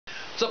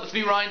What's up, it's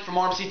me, Ryan from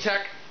RMC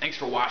Tech. Thanks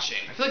for watching.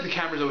 I feel like the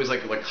camera's always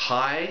like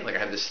high, like I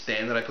have this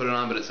stand that I put it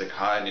on, but it's like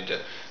high. I need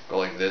to go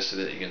like this so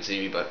that you can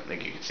see me, but I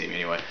think you can see me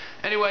anyway.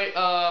 Anyway,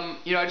 I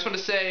just want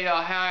to say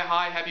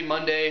hi, happy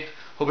Monday.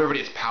 Hope everybody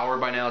has power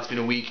by now. It's been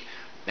a week,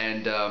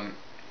 and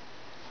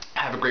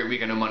have a great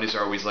week. I know Mondays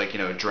are always like,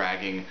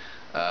 dragging,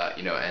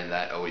 and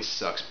that always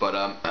sucks. But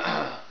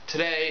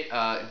today,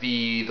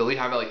 the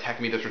Lehigh Valley Tech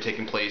meetups are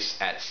taking place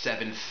at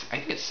I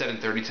think it's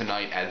 7:30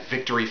 tonight at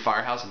Victory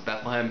Firehouse in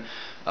Bethlehem.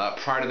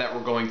 Prior to that,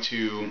 we're going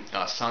to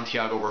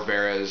Santiago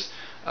Rivera's.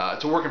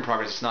 It's a work in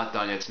progress. It's not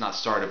done yet. It's not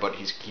started, but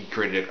he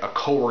created a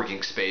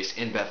co-working space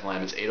in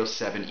Bethlehem. It's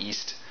 807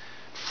 East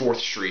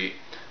 4th Street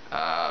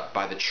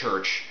by the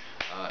church,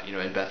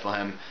 in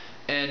Bethlehem.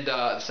 And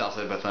the south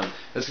side of Bethlehem.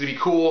 It's going to be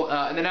cool.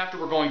 And then after,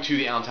 we're going to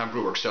the Allentown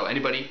Brew Works. So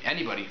anybody,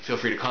 feel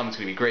free to come. It's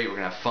going to be great. We're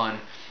going to have fun.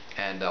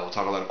 And we'll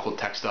talk a lot of cool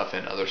tech stuff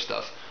and other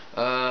stuff.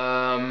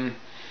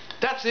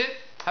 That's it.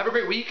 Have a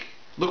great week.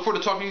 Look forward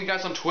to talking to you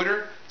guys on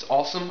Twitter. It's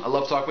awesome. I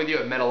love talking with you.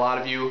 I've met a lot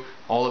of you,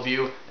 all of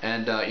you.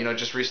 And,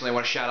 just recently I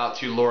want to shout out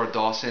to Laura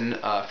Dawson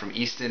from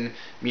Easton.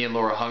 Me and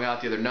Laura hung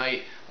out the other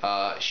night.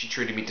 She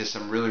treated me to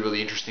some really,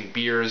 really interesting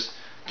beers.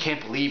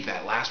 Can't believe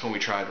that last one we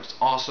tried was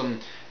awesome.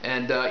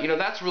 And,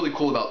 that's really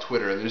cool about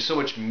Twitter. There's so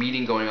much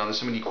meeting going on. There's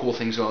so many cool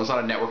things going on. There's a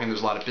lot of networking.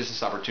 There's a lot of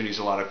business opportunities.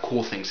 A lot of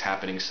cool things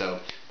happening. So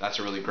that's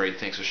a really great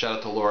thing. So shout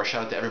out to Laura.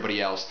 Shout out to everybody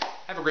else.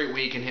 Have a great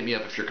week and hit me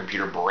up if your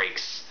computer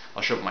breaks.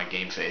 I'll show up my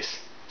game face.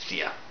 See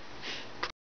ya.